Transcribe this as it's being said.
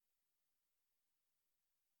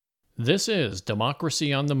This is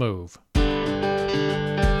Democracy on the Move.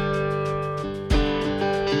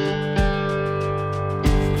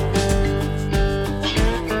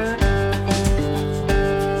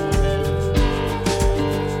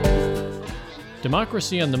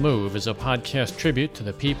 Democracy on the Move is a podcast tribute to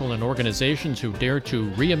the people and organizations who dare to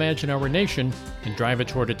reimagine our nation and drive it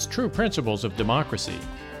toward its true principles of democracy.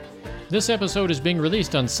 This episode is being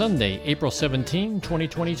released on Sunday, April 17,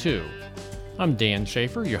 2022. I'm Dan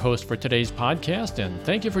Schaefer, your host for today's podcast, and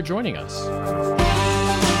thank you for joining us.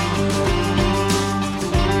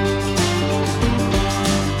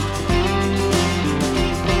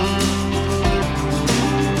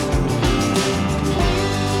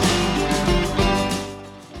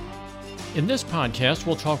 In this podcast,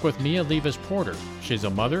 we'll talk with Mia Levis Porter. She's a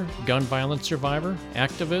mother, gun violence survivor,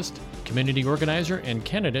 activist, community organizer, and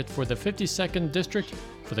candidate for the 52nd District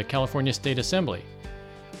for the California State Assembly.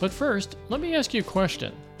 But first, let me ask you a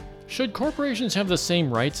question. Should corporations have the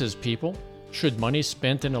same rights as people? Should money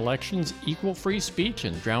spent in elections equal free speech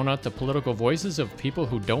and drown out the political voices of people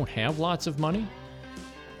who don't have lots of money?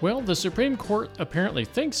 Well, the Supreme Court apparently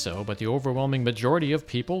thinks so, but the overwhelming majority of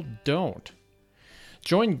people don't.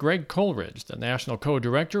 Join Greg Coleridge, the National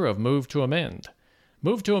Co-Director of Move to Amend.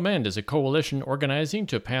 Move to Amend is a coalition organizing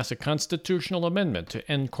to pass a constitutional amendment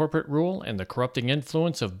to end corporate rule and the corrupting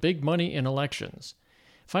influence of big money in elections.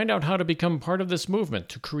 Find out how to become part of this movement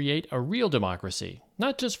to create a real democracy,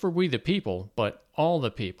 not just for we the people, but all the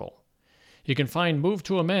people. You can find Move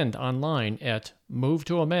to Amend online at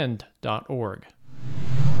movetoamend.org.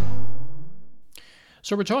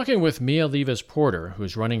 So we're talking with Mia Levis Porter,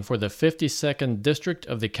 who's running for the 52nd District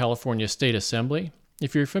of the California State Assembly.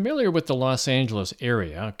 If you're familiar with the Los Angeles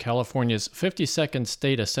area, California's 52nd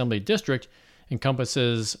State Assembly District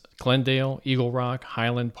encompasses Glendale, Eagle Rock,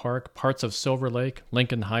 Highland Park, parts of Silver Lake,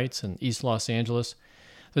 Lincoln Heights, and East Los Angeles.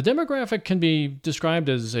 The demographic can be described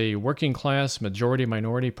as a working-class,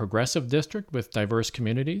 majority-minority progressive district with diverse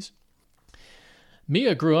communities.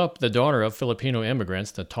 Mia grew up the daughter of Filipino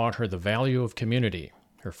immigrants that taught her the value of community.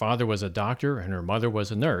 Her father was a doctor and her mother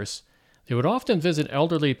was a nurse. They would often visit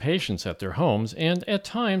elderly patients at their homes and, at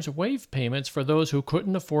times, waive payments for those who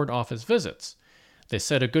couldn't afford office visits. They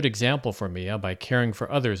set a good example for Mia by caring for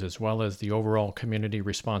others as well as the overall community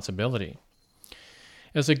responsibility.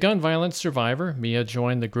 As a gun violence survivor, Mia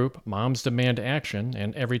joined the group Moms Demand Action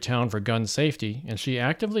and Everytown for Gun Safety, and she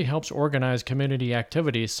actively helps organize community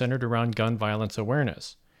activities centered around gun violence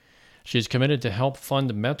awareness. She's committed to help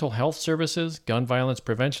fund mental health services, gun violence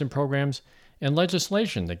prevention programs, and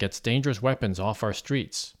legislation that gets dangerous weapons off our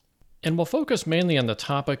streets. And we'll focus mainly on the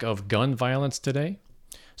topic of gun violence today.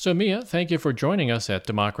 So Mia, thank you for joining us at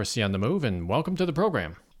Democracy on the Move, and welcome to the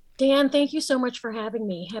program. Dan, thank you so much for having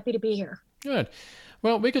me. Happy to be here. Good.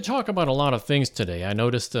 Well, we could talk about a lot of things today. I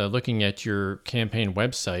noticed looking at your campaign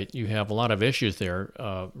website, you have a lot of issues there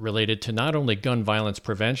related to not only gun violence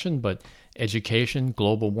prevention, but education,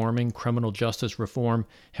 global warming, criminal justice reform,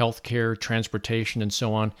 healthcare, transportation, and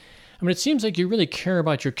so on. I mean, it seems like you really care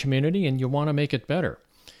about your community and you want to make it better.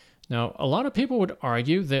 Now, a lot of people would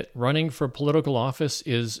argue that running for political office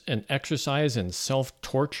is an exercise in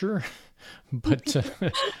self-torture, but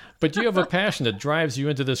you have a passion that drives you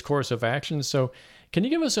into this course of action. So can you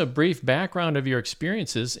give us a brief background of your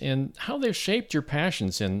experiences and how they've shaped your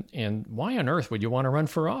passions and why on earth would you want to run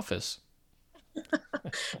for office?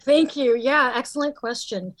 Thank you. Yeah, excellent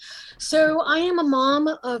question. So I am a mom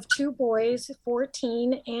of two boys,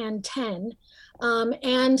 14 and 10,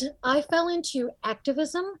 and I fell into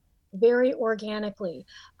activism very organically.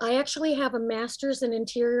 I actually have a master's in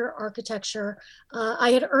interior architecture.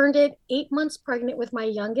 I had earned it 8 months pregnant with my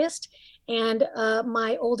youngest, and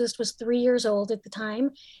my oldest was 3 years old at the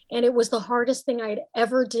time. And it was the hardest thing I'd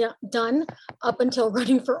ever done up until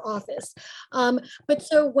running for office. But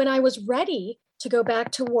so when I was ready to go back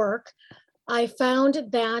to work, I found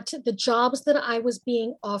that the jobs that I was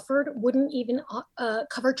being offered wouldn't even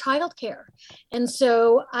cover childcare. And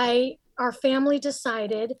so our family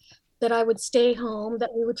decided that I would stay home,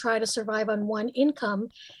 that we would try to survive on one income.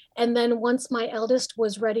 And then once my eldest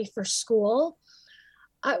was ready for school,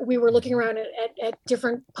 we were looking around at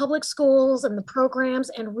different public schools and the programs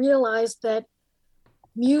and realized that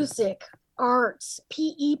music, arts,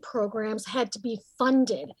 PE programs had to be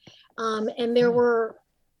funded. And there were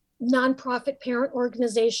nonprofit parent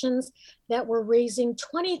organizations that were raising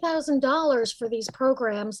 $20,000 for these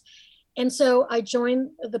programs. And so I joined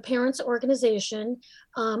the parents' organization.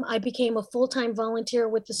 I became a full-time volunteer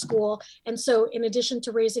with the school. And so in addition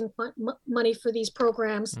to raising money for these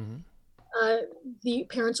programs, the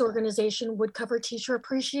parents' organization would cover teacher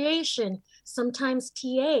appreciation, sometimes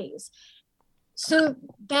TAs. So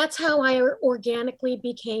that's how I organically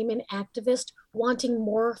became an activist, wanting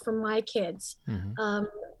more from my kids Mm-hmm.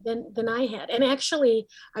 than I had. And actually,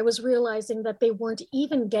 I was realizing that they weren't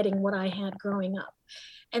even getting what I had growing up.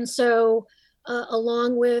 And so,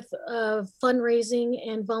 along with fundraising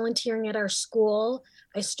and volunteering at our school,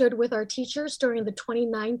 I stood with our teachers during the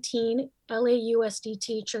 2019 LAUSD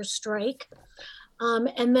teacher strike.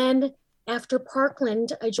 And then after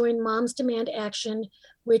Parkland, I joined Moms Demand Action,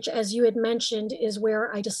 which, as you had mentioned, is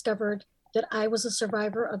where I discovered that I was a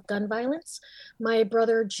survivor of gun violence. My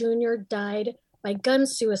brother Junior died by gun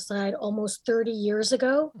suicide almost 30 years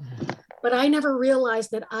ago, but I never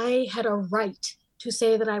realized that I had a right to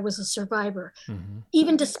say that I was a survivor, Mm-hmm.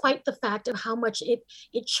 even despite the fact of how much it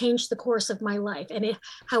changed the course of my life and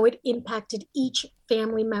how it impacted each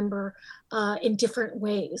family member in different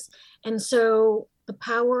ways. And so the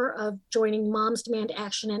power of joining Moms Demand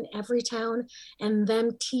Action in Everytown and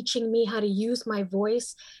them teaching me how to use my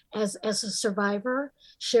voice as a survivor,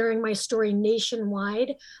 sharing my story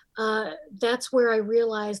nationwide, that's where I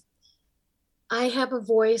realized I have a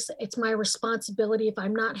voice. It's my responsibility, if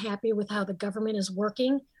I'm not happy with how the government is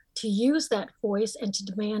working, to use that voice and to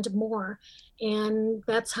demand more. And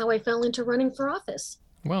that's how I fell into running for office.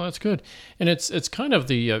 Well, that's good, and it's kind of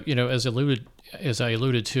the as I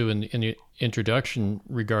alluded to in the introduction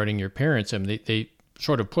regarding your parents. I mean, they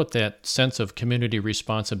sort of put that sense of community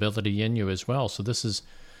responsibility in you as well. So this is,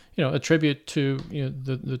 a tribute to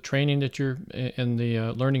the training that you're and the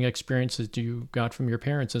learning experience that you got from your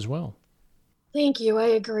parents as well. Thank you. I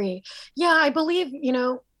agree. Yeah, I believe,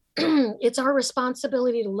 it's our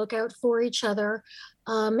responsibility to look out for each other.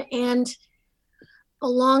 And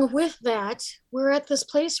along with that, we're at this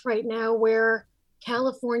place right now where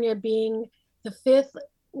California, being the fifth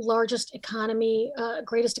largest economy,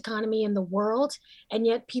 greatest economy in the world, and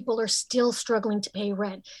yet people are still struggling to pay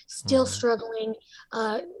rent, still Mm-hmm. struggling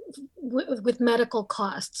with medical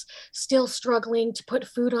costs, still struggling to put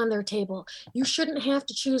food on their table. You shouldn't have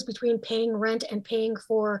to choose between paying rent and paying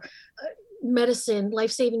for medicine,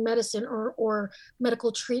 life-saving medicine, or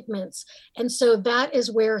medical treatments. And so that is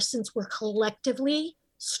where, since we're collectively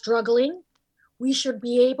struggling, we should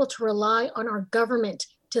be able to rely on our government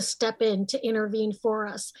to step in, to intervene for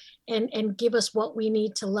us, and give us what we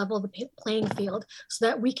need to level the playing field so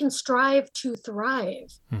that we can strive to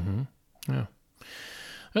thrive. Mm-hmm. Yeah,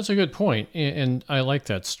 that's a good point, and I like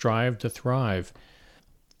that, strive to thrive.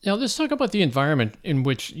 Now let's talk about the environment in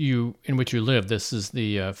which you live. This is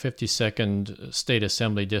the 52nd State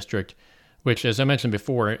Assembly District, which, as I mentioned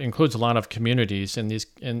before, includes a lot of communities, and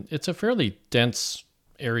it's a fairly dense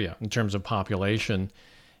area in terms of population.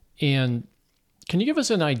 And can you give us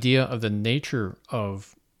an idea of the nature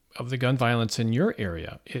of the gun violence in your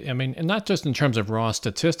area? I mean, and not just in terms of raw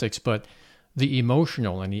statistics, but the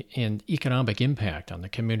emotional and economic impact on the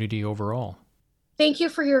community overall. Thank you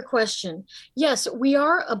for your question. Yes, we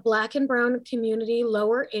are a Black and Brown community,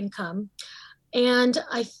 lower income. And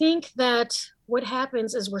I think that what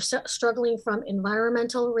happens is we're struggling from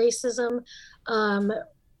environmental racism. Um,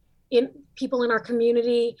 in people in our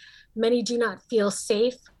community, many do not feel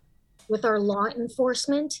safe with our law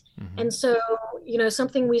enforcement. Mm-hmm. And so,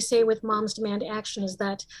 something we say with Moms Demand Action is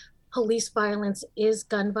that police violence is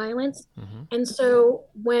gun violence. Mm-hmm. And so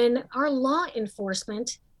when our law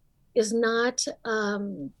enforcement is not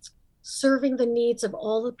serving the needs of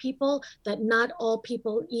all the people, that not all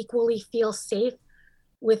people equally feel safe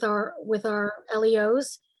with our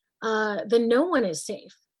LEOs, then no one is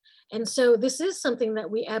safe. And so this is something that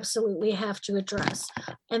we absolutely have to address.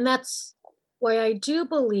 And that's why I do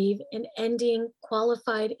believe in ending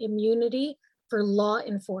qualified immunity for law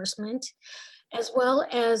enforcement, as well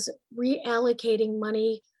as reallocating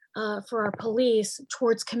money for our police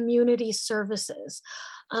towards community services.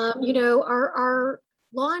 Our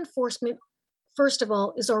law enforcement, first of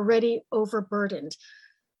all, is already overburdened.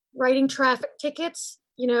 Writing traffic tickets,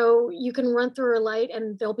 you can run through a light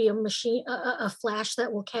and there'll be a flash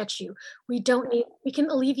that will catch you. We can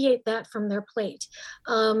alleviate that from their plate.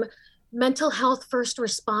 Mental health first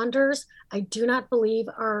responders, I do not believe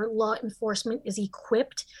our law enforcement is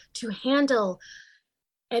equipped to handle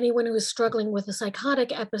anyone who is struggling with a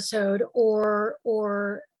psychotic episode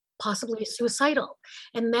or possibly suicidal.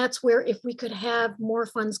 And that's where, if we could have more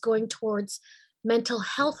funds going towards mental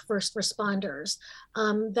health first responders,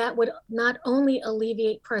 that would not only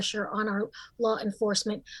alleviate pressure on our law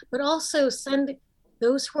enforcement, but also send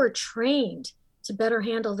those who are trained to better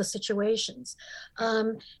handle the situations.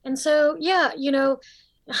 And so, yeah,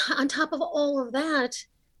 on top of all of that,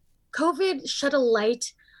 COVID shed a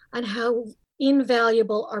light on how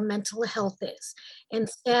invaluable our mental health is. And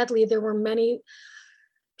sadly, there were many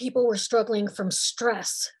people were struggling from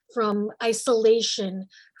stress, from isolation,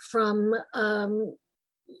 from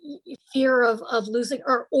fear of losing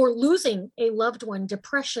or losing a loved one,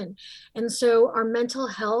 depression. And so our mental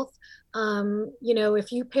health,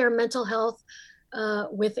 if you pair mental health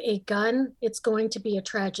with a gun, it's going to be a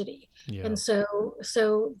tragedy. Yeah. And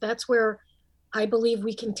so that's where I believe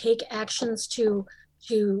we can take actions to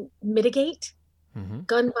mitigate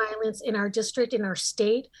gun violence in our district, in our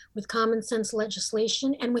state, with common sense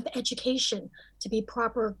legislation and with education to be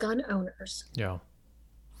proper gun owners. Yeah.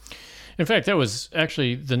 In fact, that was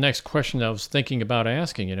actually the next question I was thinking about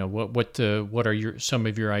asking. What are some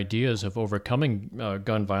of your ideas of overcoming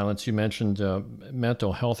gun violence? You mentioned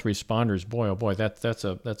mental health responders. Boy, oh boy, that's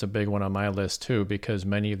a big one on my list too, because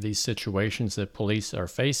many of these situations that police are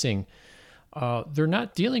facing, they're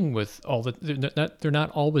not dealing with they're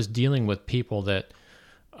not always dealing with people that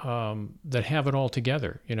have it all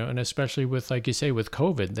together. And especially with, like you say, with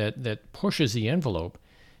COVID, that pushes the envelope.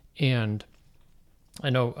 And I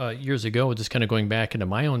know years ago, just kind of going back into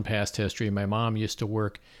my own past history, my mom used to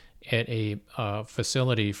work at a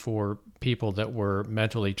facility for people that were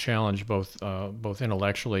mentally challenged, both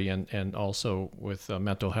intellectually and also with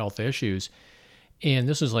mental health issues. And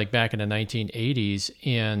this was like back in the 1980s,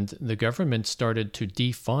 and the government started to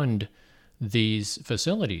defund these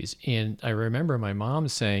facilities. And I remember my mom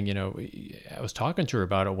saying, I was talking to her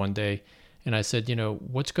about it one day, and I said,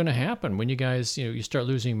 what's going to happen when you guys, you start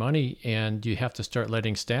losing money and you have to start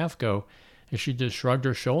letting staff go? And she just shrugged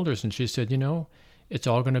her shoulders and she said, it's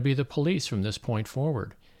all going to be the police from this point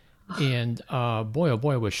forward. And boy, oh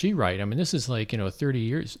boy, was she right. I mean, this is like,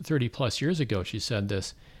 30 plus years ago, she said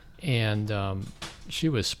this. And she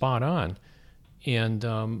was spot on. And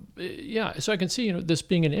so I can see, this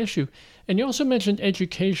being an issue. And you also mentioned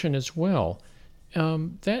education as well.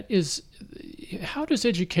 That is, how does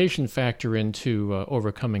education factor into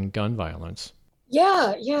overcoming gun violence?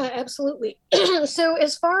 Yeah, absolutely. So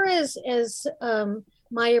as far as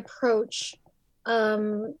my approach,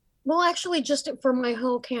 actually, just for my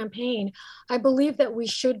whole campaign, I believe that we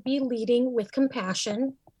should be leading with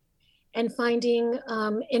compassion and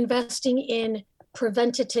investing in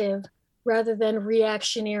preventative rather than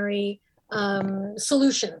reactionary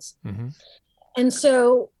solutions. Mm-hmm. And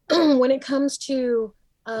so when it comes to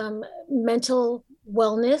mental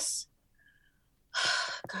wellness,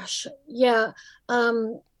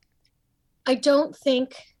 I don't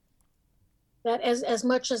think that as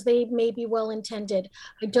much as they may be well intended,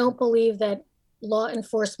 I don't believe that law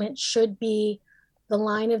enforcement should be the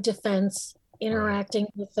line of defense interacting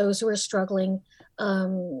with those who are struggling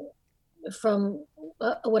from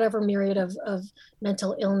whatever myriad of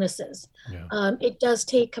mental illnesses. Yeah. It does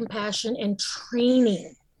take compassion and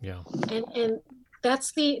training. Yeah. And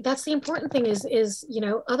that's the important thing is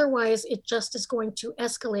otherwise it just is going to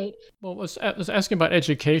escalate. Well, I was asking about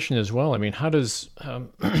education as well. I mean, how do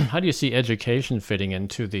you see education fitting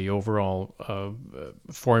into the overall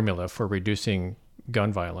formula for reducing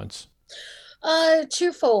gun violence?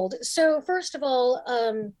 Twofold. So first of all,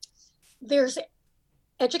 there's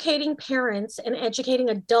educating parents and educating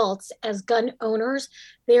adults as gun owners.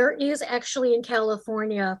 There is actually in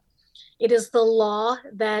California, it is the law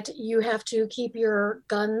that you have to keep your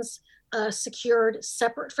guns secured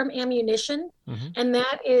separate from ammunition. Mm-hmm. And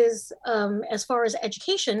that is, as far as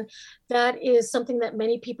education, that is something that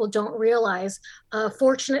many people don't realize.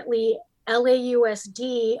 Fortunately,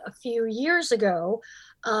 LAUSD a few years ago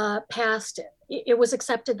passed, it was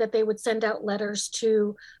accepted that they would send out letters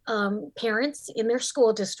to parents in their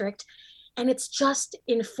school district. And it's just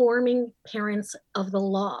informing parents of the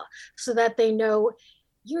law so that they know,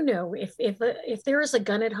 if there is a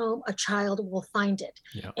gun at home, a child will find it.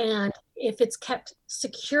 Yeah. And if it's kept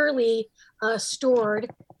securely stored,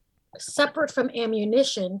 separate from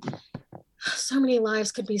ammunition, so many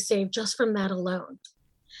lives could be saved just from that alone.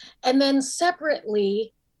 And then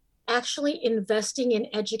separately, actually investing in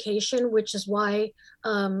education, which is why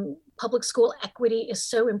public school equity is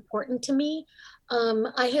so important to me.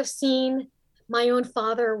 I have seen my own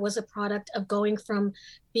father was a product of going from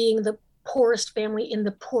being the poorest family in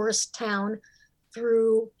the poorest town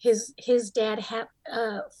through his dad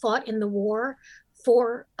fought in the war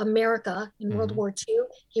for America in World War II.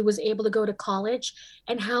 He was able to go to college,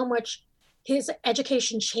 and how much his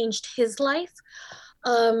education changed his life.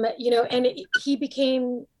 And he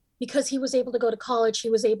became, because he was able to go to college, he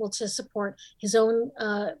was able to support his own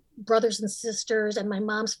brothers and sisters and my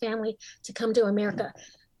mom's family to come to America.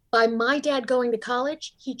 by my dad going to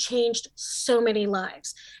college, he changed so many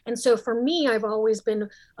lives. And so for me, I've always been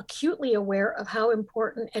acutely aware of how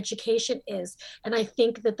important education is. And I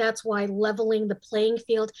think that that's why leveling the playing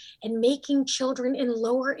field and making children in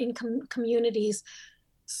lower income communities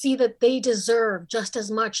see that they deserve just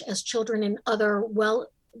as much as children in other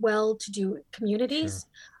well-to-do communities.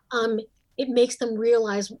 Sure. It makes them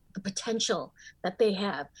realize the potential that they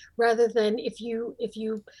have, rather than if you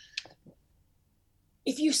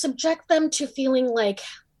subject them to feeling like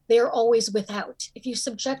they're always without, if you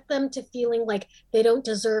subject them to feeling like they don't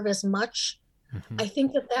deserve as much, I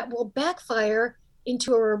think that will backfire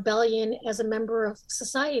into a rebellion as a member of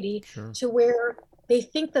society. Sure. To where they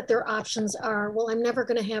think that their options are, well, I'm never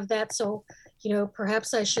going to have that, so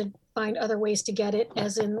perhaps I should find other ways to get it,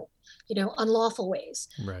 as in unlawful ways.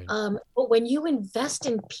 Right. But when you invest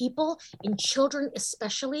in people, in children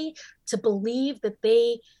especially, to believe that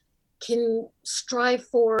they can strive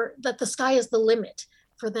for, that the sky is the limit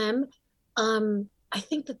for them, I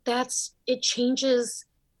think it changes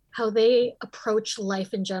how they approach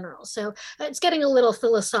life in general. So it's getting a little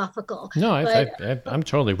philosophical. No, I'm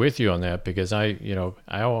totally with you on that, because I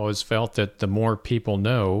always felt that the more people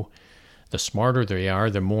know, the smarter they are,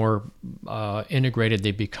 the more integrated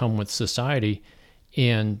they become with society.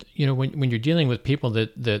 And when you're dealing with people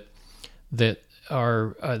that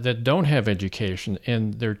don't have education,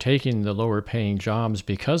 and they're taking the lower paying jobs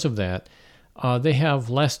because of that, they have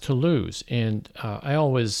less to lose. And I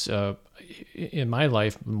always, in my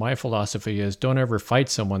life, my philosophy is don't ever fight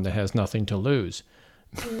someone that has nothing to lose.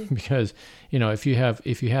 Because if you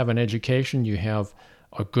have an education, you have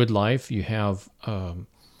a good life, you have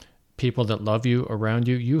people that love you around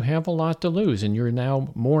you, you have a lot to lose, and you're now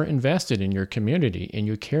more invested in your community, and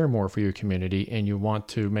you care more for your community, and you want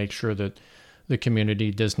to make sure that the community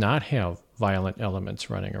does not have violent elements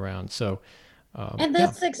running around. So, and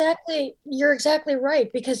you're exactly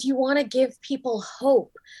right, because you want to give people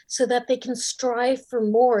hope so that they can strive for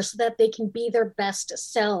more, so that they can be their best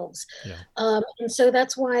selves. Yeah. And so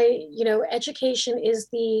that's why, education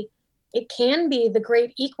it can be the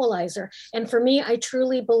great equalizer. And for me, I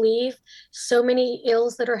truly believe so many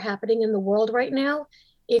ills that are happening in the world right now,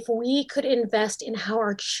 if we could invest in how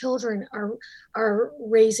our children are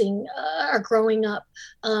growing up,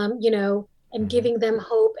 and giving them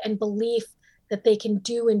hope and belief that they can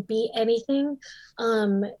do and be anything,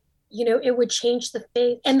 it would change the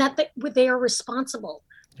face, and that they are responsible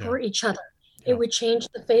for each other. Yeah. It would change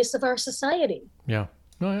the face of our society. Yeah,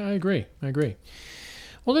 no, I agree.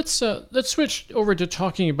 Well, let's switch over to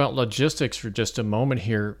talking about logistics for just a moment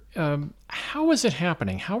here. How is it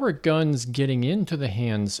happening? How are guns getting into the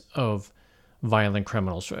hands of violent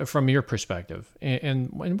criminals, from your perspective?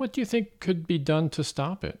 And what do you think could be done to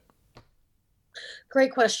stop it?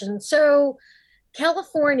 Great question. So,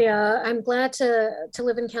 California, I'm glad to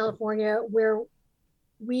live in California, where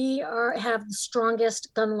we have the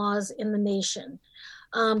strongest gun laws in the nation.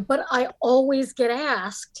 But I always get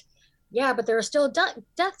asked, yeah, but there are still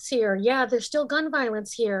deaths here. Yeah, there's still gun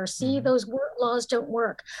violence here. See, those laws don't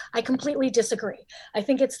work. I completely disagree. I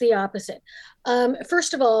think it's the opposite.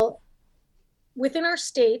 First of all, within our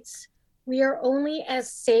states, we are only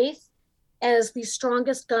as safe as the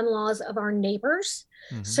strongest gun laws of our neighbors.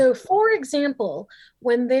 So, for example,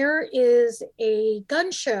 when there is a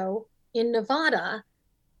gun show in Nevada,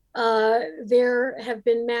 there have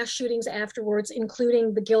been mass shootings afterwards,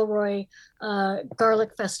 including the Gilroy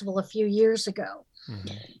Garlic Festival a few years ago.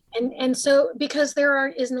 And so, because there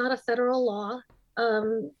is not a federal law,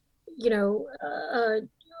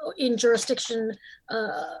 in jurisdiction,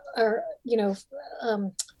 an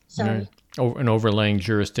overlaying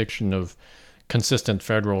jurisdiction of consistent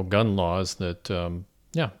federal gun laws that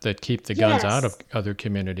keep the guns out of other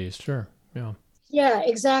communities. Sure. Yeah. Yeah,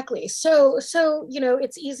 exactly. So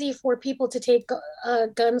it's easy for people to take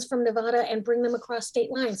guns from Nevada and bring them across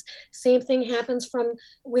state lines. Same thing happens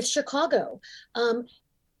with Chicago.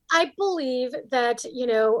 I believe that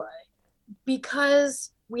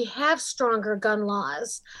because we have stronger gun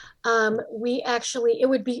laws, it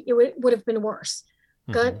would have been worse.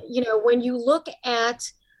 When you look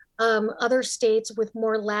at other states with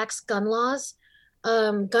more lax gun laws,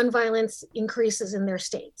 gun violence increases in their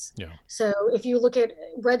states. Yeah. So if you look at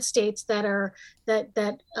red states that are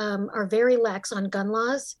very lax on gun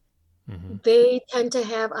laws, they tend to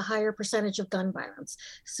have a higher percentage of gun violence.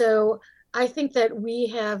 So I think that we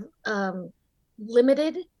have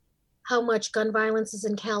limited how much gun violence is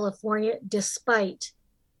in California, despite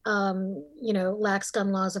lax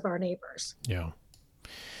gun laws of our neighbors. Yeah.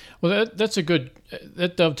 Well,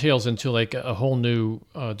 that dovetails into like a whole new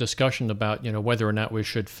discussion about, whether or not we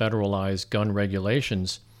should federalize gun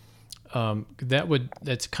regulations.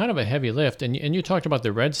 that's kind of a heavy lift. And you talked about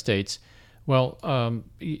the red states. Well,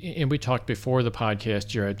 and we talked before the podcast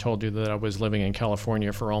here. I told you that I was living in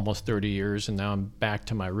California for almost 30 years, and now I'm back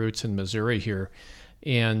to my roots in Missouri here.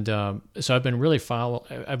 And so I've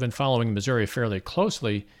been following Missouri fairly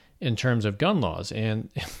closely in terms of gun laws. And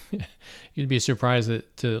you'd be surprised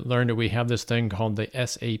to learn that we have this thing called the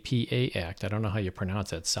SAPA Act. I don't know how you pronounce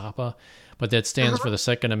that, SAPA, but that stands for the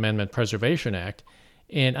Second Amendment Preservation Act.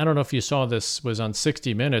 And I don't know if you saw this was on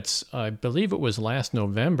 60 Minutes. I believe it was last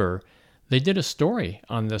November. They did a story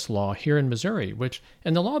on this law here in Missouri,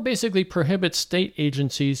 and the law basically prohibits state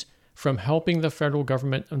agencies from helping the federal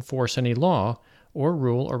government enforce any law or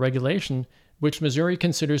rule or regulation which Missouri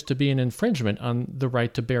considers to be an infringement on the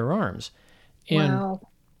right to bear arms. And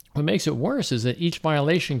what makes it worse is that each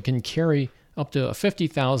violation can carry up to a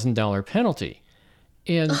 $50,000 penalty.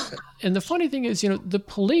 And the funny thing is, the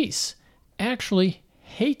police actually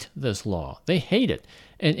hate this law. They hate it.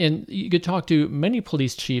 And you could talk to many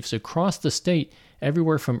police chiefs across the state,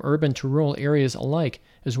 everywhere from urban to rural areas alike,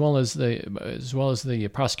 as well as the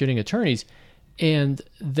prosecuting attorneys, and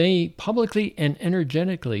they publicly and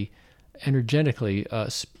energetically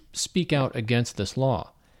speak out against this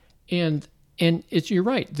law. And you're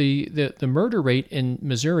right. The murder rate in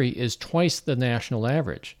Missouri is twice the national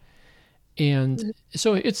average. And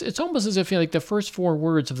so it's almost as if the first four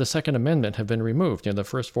words of the Second Amendment have been removed. The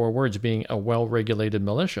first four words being a well-regulated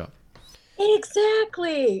militia.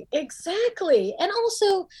 Exactly. And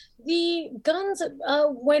also the guns,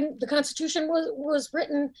 when the Constitution was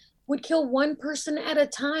written, would kill one person at a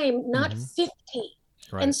time, not 50.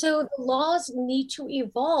 Right. And so the laws need to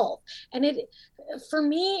evolve. And for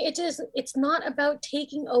me, it's not about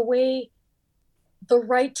taking away the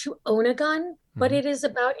right to own a gun, but it is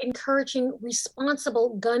about encouraging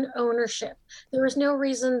responsible gun ownership. There is no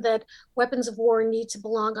reason that weapons of war need to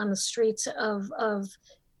belong on the streets of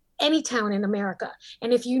any town in America.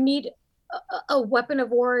 And if you need a weapon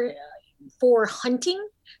of war for hunting,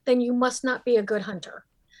 then you must not be a good hunter.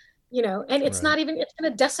 And it's not even, it's going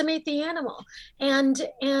to decimate the animal. And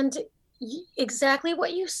exactly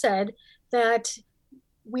what you said, that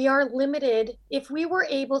we are limited. If we were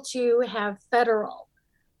able to have federal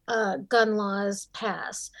gun laws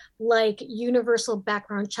pass, like universal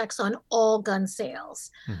background checks on all gun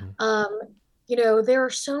sales, there are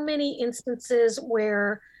so many instances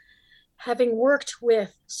where, having worked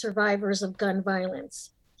with survivors of gun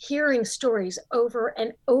violence, hearing stories over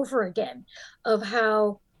and over again of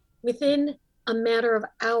how within a matter of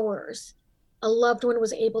hours, a loved one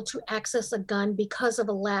was able to access a gun because of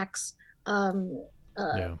a lax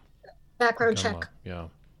background check,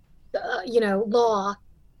 law.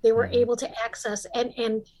 They were able to access,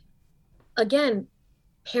 and again,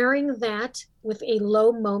 pairing that with a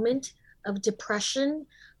low moment of depression,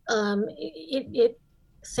 it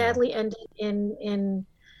sadly ended in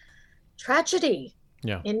tragedy,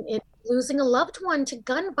 in losing a loved one to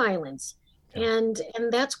gun violence. And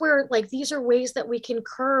that's where, these are ways that we can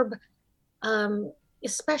curb,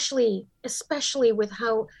 especially with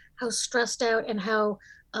how stressed out and how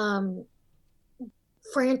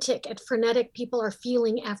frantic and frenetic people are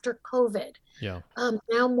feeling after COVID.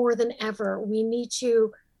 Now more than ever, we need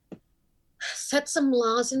to set some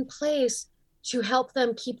laws in place to help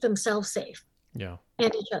them keep themselves safe. And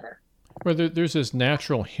each other. Well, there's this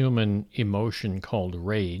natural human emotion called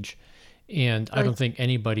rage. And I don't think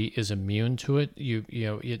anybody is immune to it.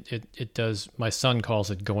 It does. My son calls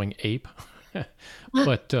it going ape,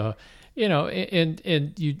 but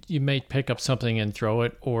and you may pick up something and throw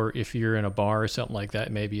it, or if you're in a bar or something like that,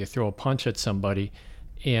 maybe you throw a punch at somebody,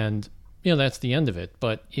 and that's the end of it.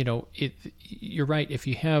 But you're right. If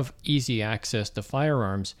you have easy access to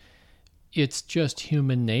firearms, it's just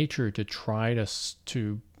human nature to try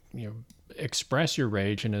to express your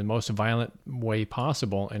rage in the most violent way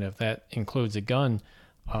possible, and if that includes a gun,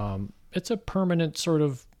 it's a permanent sort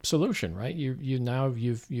of solution, right?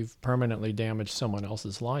 You've permanently damaged someone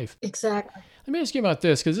else's life. Exactly. Let me ask you about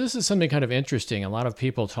this, because this is something kind of interesting. A lot of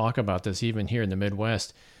people talk about this, even here in the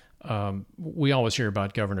Midwest. We always hear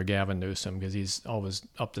about Governor Gavin Newsom because he's always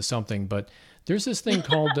up to something, but there's this thing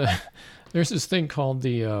called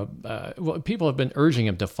people have been urging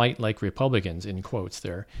him to fight like Republicans, in quotes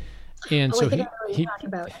there. And so he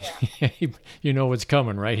you know what's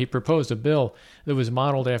coming, right? He proposed a bill that was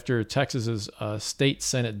modeled after Texas's State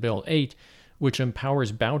Senate Bill 8, which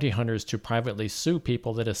empowers bounty hunters to privately sue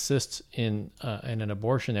people that assist in an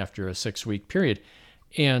abortion after a 6-week period.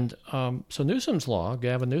 And so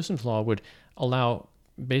Gavin Newsom's law, would allow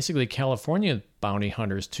basically California bounty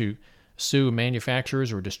hunters to sue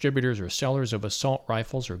manufacturers or distributors or sellers of assault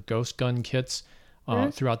rifles or ghost gun kits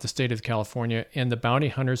throughout the state of California, and the bounty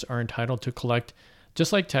hunters are entitled to collect,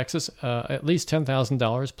 just like Texas, at least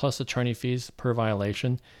 $10,000 plus attorney fees per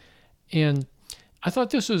violation. And I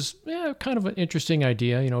thought this was kind of an interesting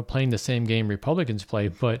idea, playing the same game Republicans play.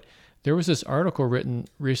 But there was this article written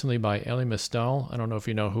recently by Elie Mystal. I don't know if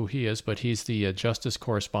you know who he is, but he's the justice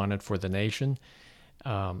correspondent for The Nation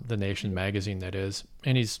magazine, that is.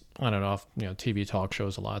 And he's on and off, TV talk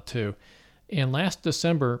shows a lot too. And last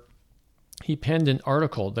December, he penned an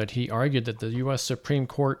article that he argued that the U.S. Supreme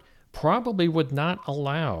Court probably would not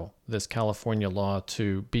allow this California law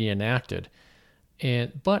to be enacted.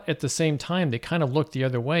 But at the same time, they kind of look the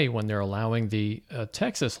other way when they're allowing the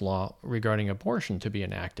Texas law regarding abortion to be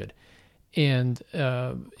enacted. And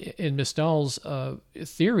in Mystal's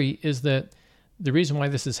theory is that the reason why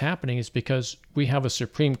this is happening is because we have a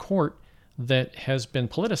Supreme Court that has been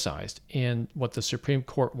politicized. And what the Supreme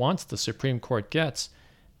Court wants, the Supreme Court gets,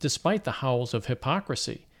 despite the howls of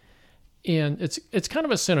hypocrisy. And it's kind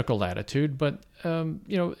of a cynical attitude, but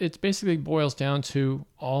it basically boils down to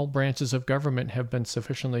all branches of government have been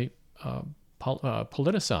sufficiently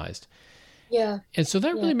politicized. Yeah. And so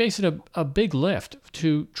that really makes it a big lift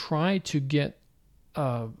to try to get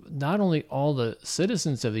not only all the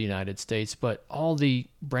citizens of the United States, but all the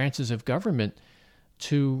branches of government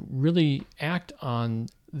to really act on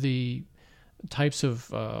the types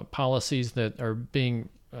of policies that are being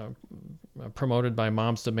promoted by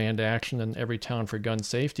Moms Demand Action and Every Town for Gun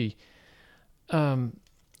Safety.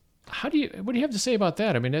 What do you have to say about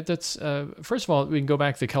that? I mean, that's first of all, we can go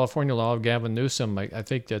back to the California law of Gavin Newsom. I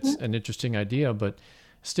think that's an interesting idea, but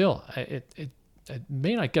still, it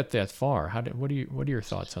may not get that far. What are your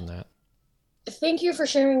thoughts on that? Thank you for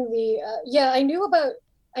sharing the. I knew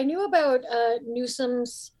about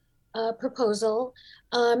Newsom's proposal,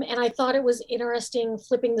 and I thought it was interesting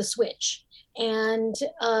flipping the switch. And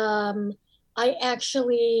I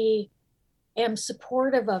actually am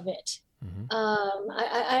supportive of it. Mm-hmm.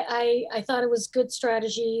 I thought it was good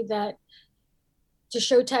strategy that to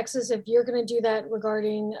show Texas, if you're going to do that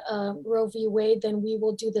regarding Roe v. Wade, then we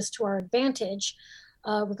will do this to our advantage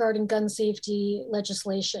regarding gun safety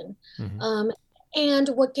legislation. Mm-hmm. And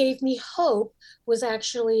what gave me hope was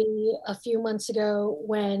actually a few months ago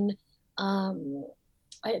when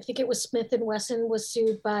I think it was Smith & Wesson was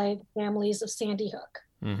sued by the families of Sandy Hook.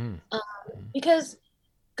 Mm-hmm. Because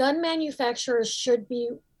gun manufacturers should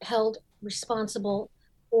be held responsible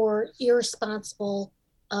for irresponsible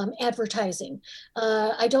advertising.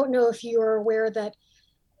 I don't know if you are aware that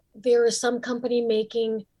there is some company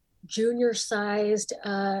making junior-sized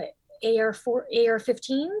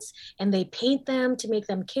AR-15s, and they paint them to make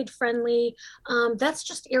them kid-friendly. That's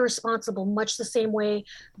just irresponsible, much the same way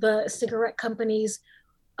the cigarette companies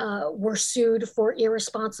were sued for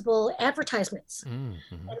irresponsible advertisements.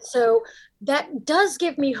 Mm-hmm. And so that does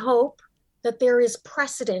give me hope that there is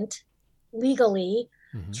precedent legally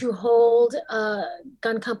mm-hmm. to hold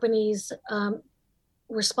gun companies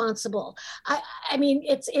responsible. I mean,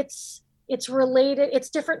 it's related. It's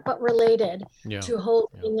different but related to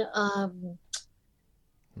holding,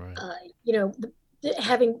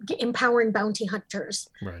 empowering bounty hunters.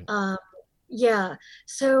 Right.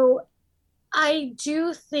 So I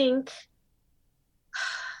do think,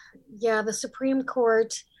 the Supreme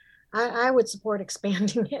Court, I would support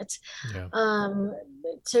expanding it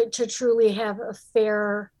to truly have a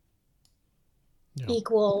fair,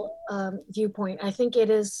 equal viewpoint. I think it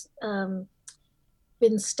has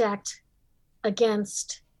been stacked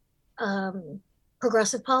against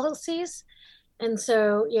progressive policies. And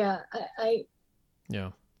so, I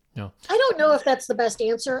don't know if that's the best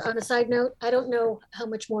answer. On a side note, I don't know how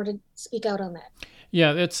much more to speak out on that.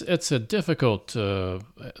 Yeah, it's a difficult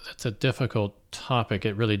topic.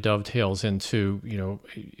 It really dovetails into,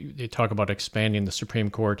 they talk about expanding the Supreme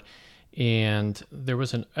Court. And there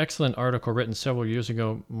was an excellent article written several years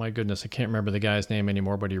ago. My goodness, I can't remember the guy's name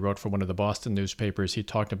anymore, but he wrote for one of the Boston newspapers. He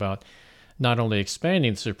talked about not only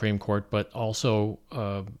expanding the Supreme Court, but also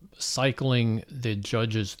cycling the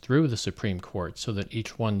judges through the Supreme Court so that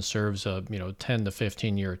each one serves a 10 to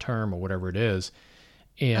 15 year term or whatever it is.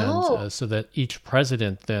 And so that each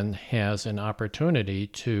president then has an opportunity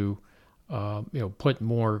to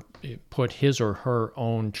put his or her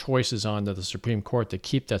own choices onto the Supreme Court to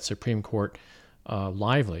keep that Supreme Court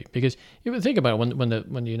lively. Because you would think about it, when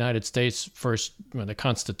the United States when the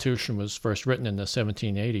Constitution was first written in the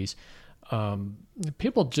 1780s,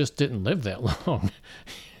 people just didn't live that long.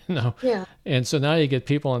 Yeah. And so now you get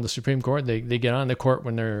people on the Supreme Court, they get on the court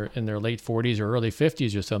when they're in their late 40s or early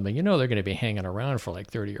 50s or something. They're going to be hanging around for like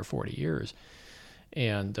 30 or 40 years.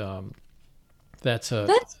 And That's a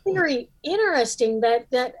That's very interesting.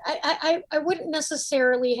 I wouldn't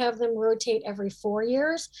necessarily have them rotate every 4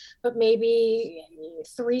 years, but maybe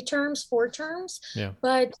 3 terms, 4 terms. yeah.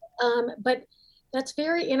 But that's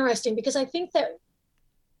very interesting because I think that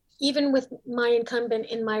even with my incumbent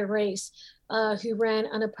in my race, who ran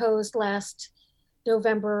unopposed last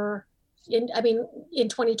November, in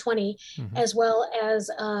 2020, Hmm. as well as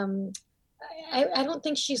I don't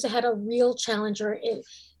think she's had a real challenger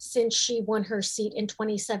since she won her seat in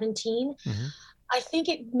 2017. Hmm. I think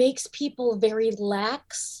it makes people very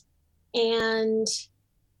lax, and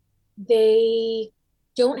they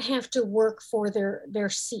don't have to work for their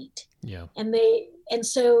seat, Yeah. and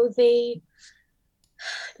so they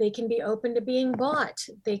can be open to being bought.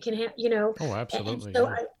 They can have, Oh, and absolutely. so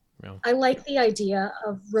Yeah. Yeah. I like the idea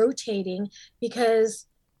of rotating because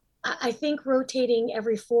I think rotating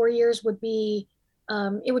every 4 years would be,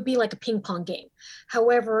 it would be like a ping pong game.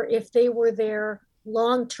 However, if they were there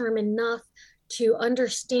long term enough to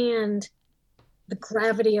understand the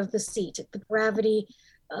gravity of the seat, the gravity,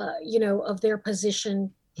 of their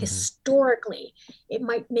position Hmm. historically, it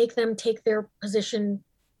might make them take their position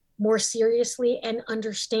more seriously and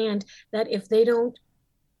understand that uh, if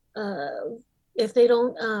they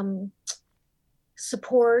don't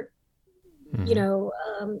support, you Hmm. know,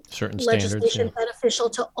 Certain standards. legislation Yeah. beneficial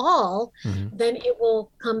to all, Hmm. then it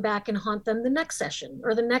will come back and haunt them the next session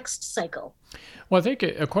or the next cycle. Well, I think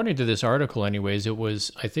according to this article, anyways, it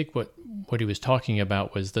was. I think what he was talking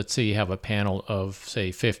about was, let's say you have a panel of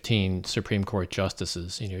say 15 Supreme Court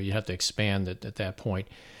justices. You have to expand it at that point,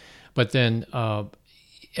 but then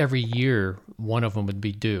every year one of them would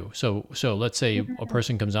be due. So let's say a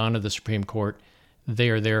person comes onto the Supreme Court, they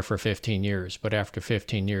are there for 15 years, but after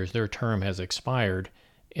 15 years their term has expired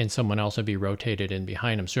and someone else would be rotated in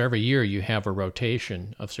behind them. So every year you have a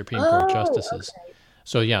rotation of Supreme Court Oh, justices. okay.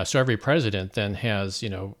 So yeah, so every president then has,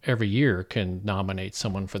 every year can nominate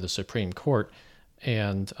someone for the Supreme Court,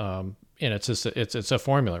 and it's just it's a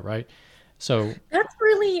formula, right? So That's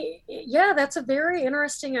really, yeah, that's a very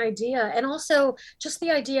interesting idea. And also just the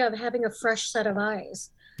idea of having a fresh set of eyes,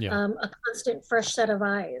 yeah, a constant fresh set of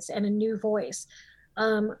eyes and a new voice.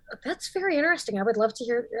 Um, that's very interesting. I would love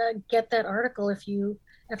to get that article if you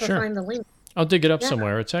ever sure. find the link. I'll dig it up Yeah,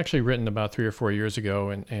 somewhere. It's actually written about 3 or 4 years ago,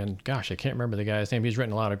 and gosh, I can't remember the guy's name. He's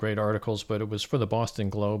written a lot of great articles, but it was for the Boston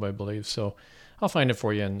Globe, I believe. So I'll find it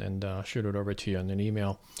for you and shoot it over to you in an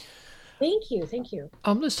email. thank you. Thank you.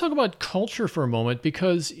 Let's talk about culture for a moment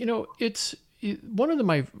because one of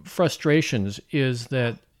my frustrations is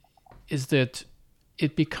that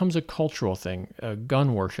it becomes a cultural thing.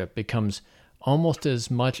 Gun worship becomes almost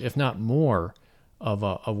as much, if not more, of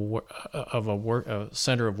a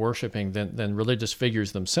center of worshiping than religious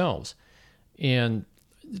figures themselves. And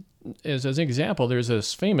as an example, there's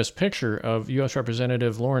this famous picture of U.S.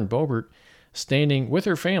 Representative Lauren Boebert standing with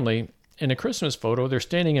her family in a Christmas photo. They're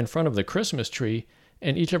standing in front of the Christmas tree,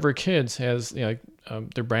 and each of her kids has,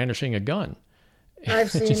 they're brandishing a gun.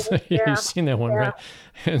 I've seen it. You've Yeah, seen that one, yeah, right?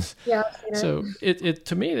 And yeah. I've seen it. so it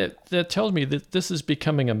to me that tells me that this is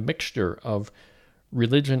becoming a mixture of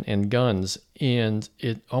religion and guns, and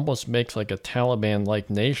it almost makes like a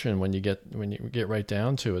Taliban-like nation when you get right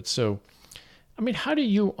down to it. So, I mean, how do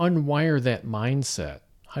you unwire that mindset?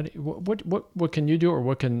 What can you do, or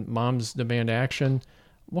what can moms demand action?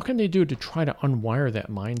 What can they do to try to unwire that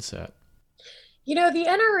mindset? The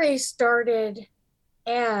NRA started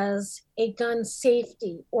as a gun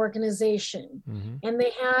safety organization, Hmm. and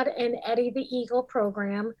they had an Eddie the Eagle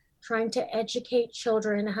program trying to educate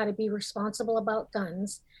children how to be responsible about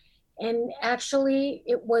guns. And actually,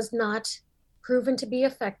 it was not proven to be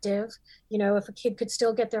effective. If a kid could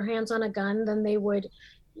still get their hands on a gun, then they would,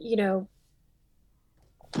 you know,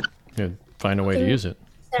 Yeah, find a way to something use it.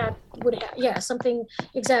 Yeah. that yeah, something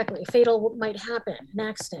exactly fatal might happen, an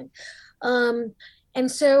accident. Um, and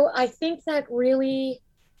so I think that really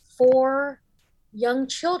for young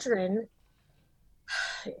children,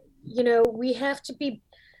 we have to be,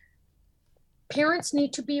 parents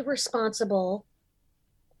need to be responsible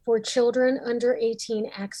for children under 18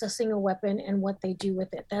 accessing a weapon and what they do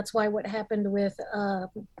with it. That's why what happened with,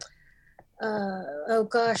 oh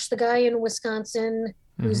gosh, the guy in Wisconsin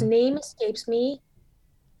whose Hmm. name escapes me.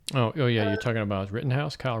 Oh yeah, you're Uh, talking about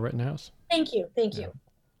Rittenhouse, Kyle Rittenhouse. thank you, thank Yeah. you,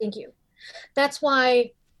 thank you. That's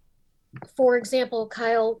why, for example,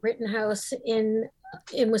 Kyle Rittenhouse in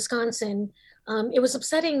Wisconsin, it was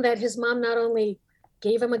upsetting that his mom not only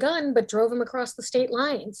gave him a gun but drove him across the state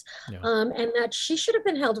lines, Yeah. and that she should have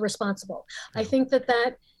been held responsible. I Yeah. think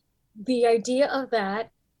that the idea of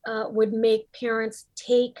that would make parents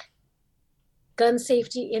take gun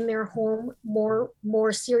safety in their home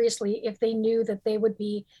more seriously if they knew that they would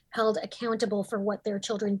be held accountable for what their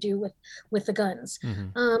children do with the guns.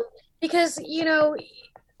 Because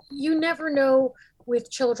you never know with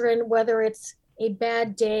children whether it's a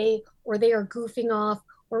bad day or they are goofing off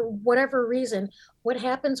or whatever reason. What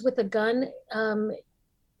happens with a gun?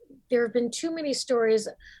 There have been too many stories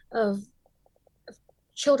of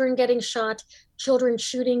children getting shot, children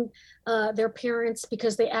shooting their parents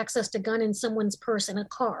because they accessed a gun in someone's purse in a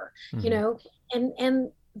car,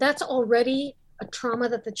 and that's already a trauma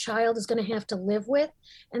that the child is going to have to live with.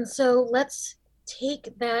 And so let's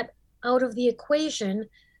take that out of the equation.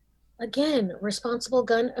 Again, responsible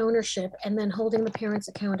gun ownership, and then holding the parents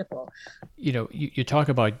accountable. You talk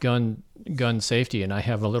about gun safety, and I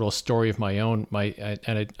have a little story of my own. I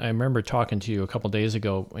remember talking to you a couple of days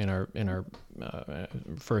ago in our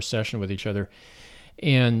first session with each other,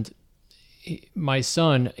 and my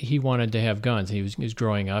son, he wanted to have guns. He was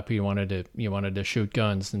growing up. He wanted to shoot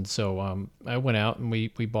guns, and so I went out and we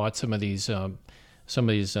bought some of these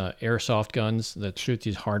airsoft guns that shoot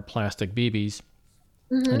these hard plastic BBs.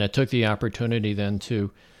 And I took the opportunity then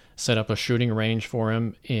to set up a shooting range for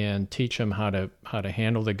him and teach him how to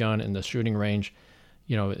handle the gun in the shooting range.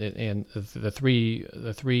 And the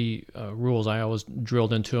three rules I always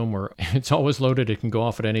drilled into him were: it's always loaded, it can go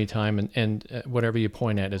off at any time, and whatever you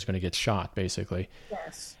point at is going to get shot, basically.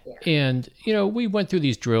 Yes. Yeah. And we went through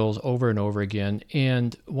these drills over and over again.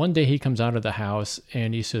 And one day he comes out of the house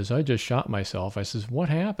and he says, "I just shot myself." I says, "What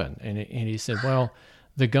happened?" And he said, "Well,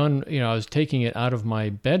 the gun, I was taking it out of my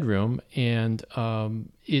bedroom and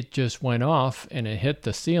it just went off and it hit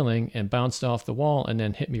the ceiling and bounced off the wall and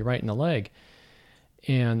then hit me right in the leg."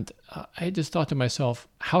 And I just thought to myself,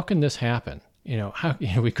 how can this happen?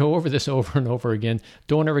 We go over this over and over again.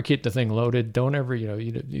 Don't ever keep the thing loaded. Don't ever,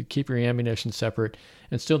 you keep your ammunition separate,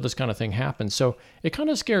 and still this kind of thing happens. So it kind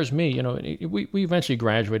of scares me. We eventually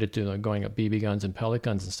graduated to going up BB guns and pellet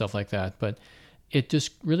guns and stuff like that. But it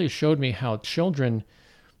just really showed me how children,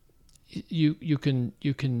 you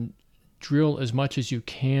can drill as much as you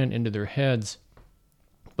can into their heads,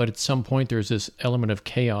 but at some point there's this element of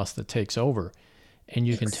chaos that takes over, and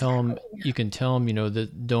you can tell them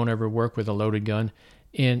that don't ever work with a loaded gun.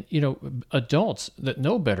 And adults that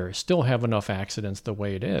know better still have enough accidents the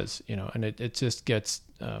way it is, and it just gets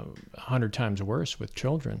 100 times worse with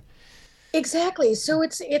children. Exactly. So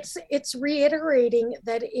it's reiterating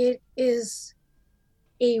that it is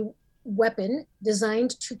a weapon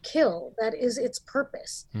designed to kill. That is its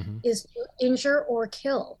purpose, is to injure or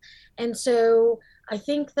kill. And so I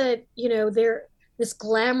think that they're this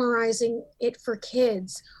glamorizing it for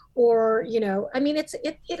kids, or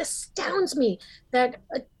it astounds me that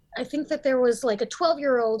I think that there was like a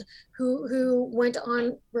 12-year-old who went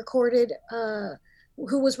on recorded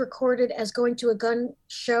who was recorded as going to a gun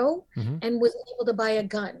show and was able to buy a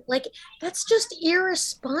gun. Like, that's just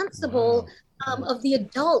irresponsible. Wow. Of the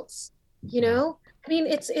adults,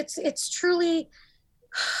 it's truly,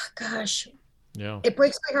 gosh, yeah. It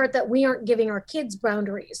breaks my heart that we aren't giving our kids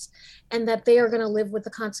boundaries, and that they are going to live with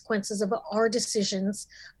the consequences of our decisions,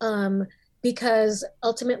 because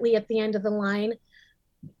ultimately at the end of the line,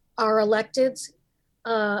 our electeds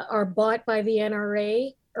are bought by the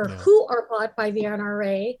NRA, or who are bought by the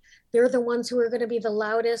NRA. They're the ones who are going to be the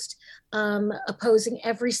loudest, opposing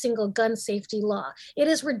every single gun safety law. It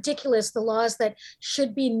is ridiculous, the laws that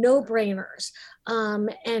should be no-brainers,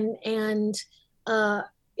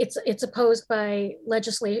 it's opposed by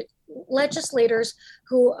legislators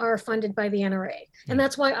who are funded by the NRA. And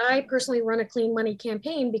that's why I personally run a clean money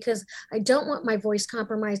campaign, because I don't want my voice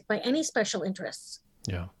compromised by any special interests.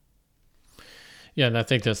 Yeah. Yeah, and I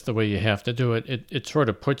think that's the way you have to do it. It sort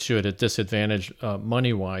of puts you at a disadvantage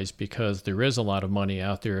money-wise, because there is a lot of money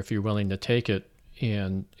out there if you're willing to take it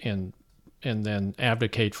and then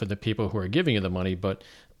advocate for the people who are giving you the money. But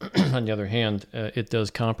on the other hand, it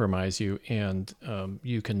does compromise you, and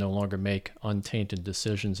you can no longer make untainted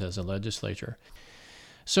decisions as a legislature.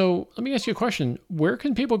 So let me ask you a question. Where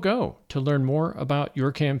can people go to learn more about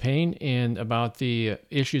your campaign and about the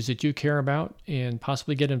issues that you care about, and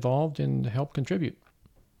possibly get involved and help contribute?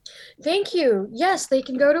 Thank you. Yes, they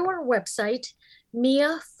can go to our website,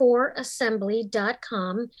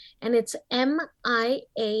 miaforassembly.com, and it's MIAFOR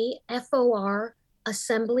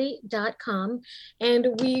assembly.com.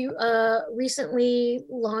 And we recently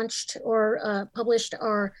launched or published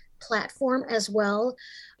our platform as well.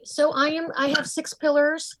 So I have 6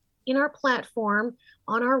 pillars in our platform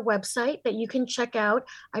on our website that you can check out.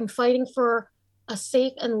 I'm fighting for a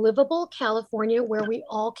safe and livable California where we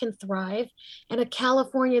all can thrive, and a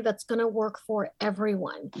California that's going to work for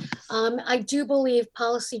everyone. I do believe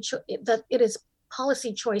that it is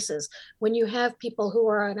policy choices when you have people who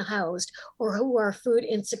are unhoused or who are food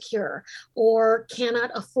insecure or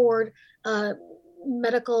cannot afford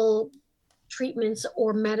medical treatments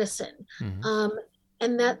or medicine. Mm-hmm.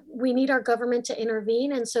 And that we need our government to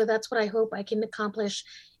intervene. And so that's what I hope I can accomplish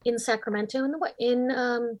in Sacramento when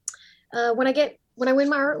I win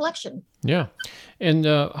my election. Yeah. And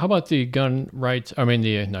how about the gun rights? I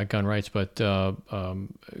mean, not gun rights, but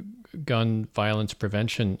gun violence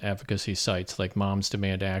prevention advocacy sites like Moms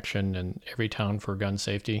Demand Action and Everytown for Gun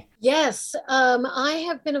Safety? Yes. I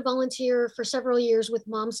have been a volunteer for several years with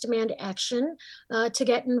Moms Demand Action. To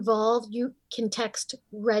get involved, you can text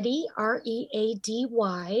READY,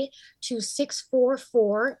 READY, to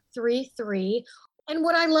 64433. And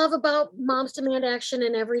what I love about Moms Demand Action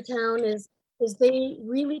in Everytown is they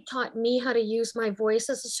really taught me how to use my voice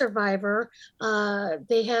as a survivor.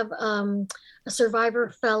 They have a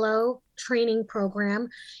survivor fellow training program.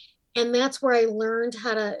 And that's where I learned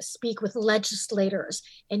how to speak with legislators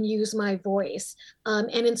and use my voice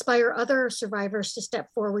and inspire other survivors to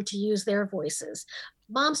step forward to use their voices.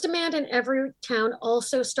 Moms Demand in Everytown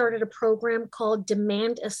also started a program called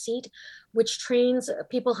Demand a Seat, which trains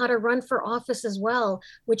people how to run for office as well,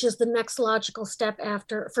 which is the next logical step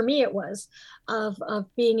after, for me it was, of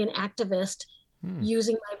being an activist,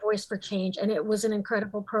 using my voice for change. And it was an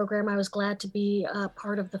incredible program. I was glad to be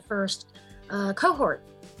part of the first cohort.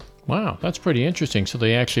 Wow, that's pretty interesting. So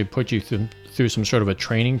they actually put you through some sort of a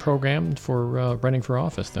training program for running for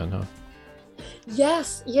office then, huh?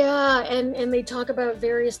 Yes, yeah, and they talk about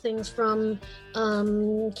various things from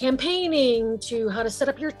campaigning to how to set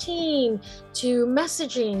up your team to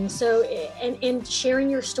messaging. So and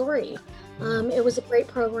sharing your story. It was a great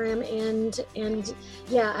program, and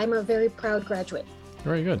yeah, I'm a very proud graduate.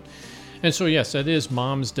 Very good. And so, yes, that is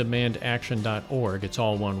momsdemandaction.org. It's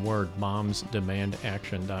all one word,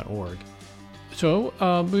 momsdemandaction.org. So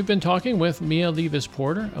we've been talking with Mia Levis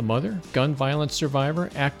Porter, a mother, gun violence survivor,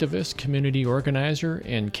 activist, community organizer,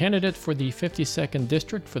 and candidate for the 52nd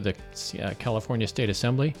District for the California State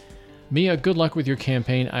Assembly. Mia, good luck with your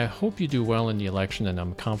campaign. I hope you do well in the election, and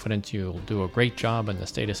I'm confident you'll do a great job in the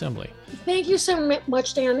State Assembly. Thank you so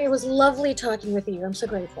much, Dan. It was lovely talking with you. I'm so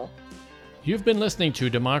grateful. You've been listening to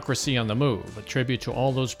Democracy on the Move, a tribute to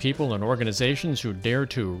all those people and organizations who dare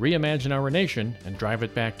to reimagine our nation and drive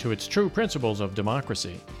it back to its true principles of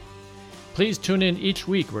democracy. Please tune in each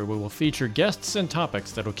week where we will feature guests and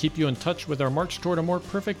topics that will keep you in touch with our march toward a more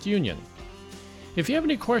perfect union. If you have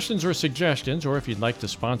any questions or suggestions, or if you'd like to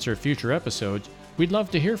sponsor future episodes, we'd love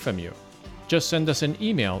to hear from you. Just send us an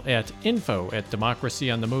email at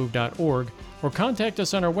info@democracyonthemove.org or contact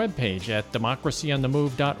us on our webpage at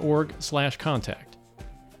democracyonthemove.org/contact.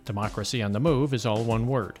 Democracy on the Move is all one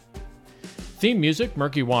word. Theme music,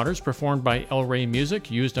 Murky Waters, performed by El Rey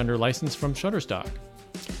Music, used under license from Shutterstock.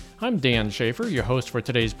 I'm Dan Schaefer, your host for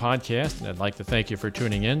today's podcast, and I'd like to thank you for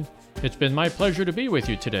tuning in. It's been my pleasure to be with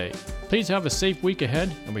you today. Please have a safe week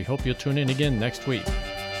ahead, and we hope you'll tune in again next week.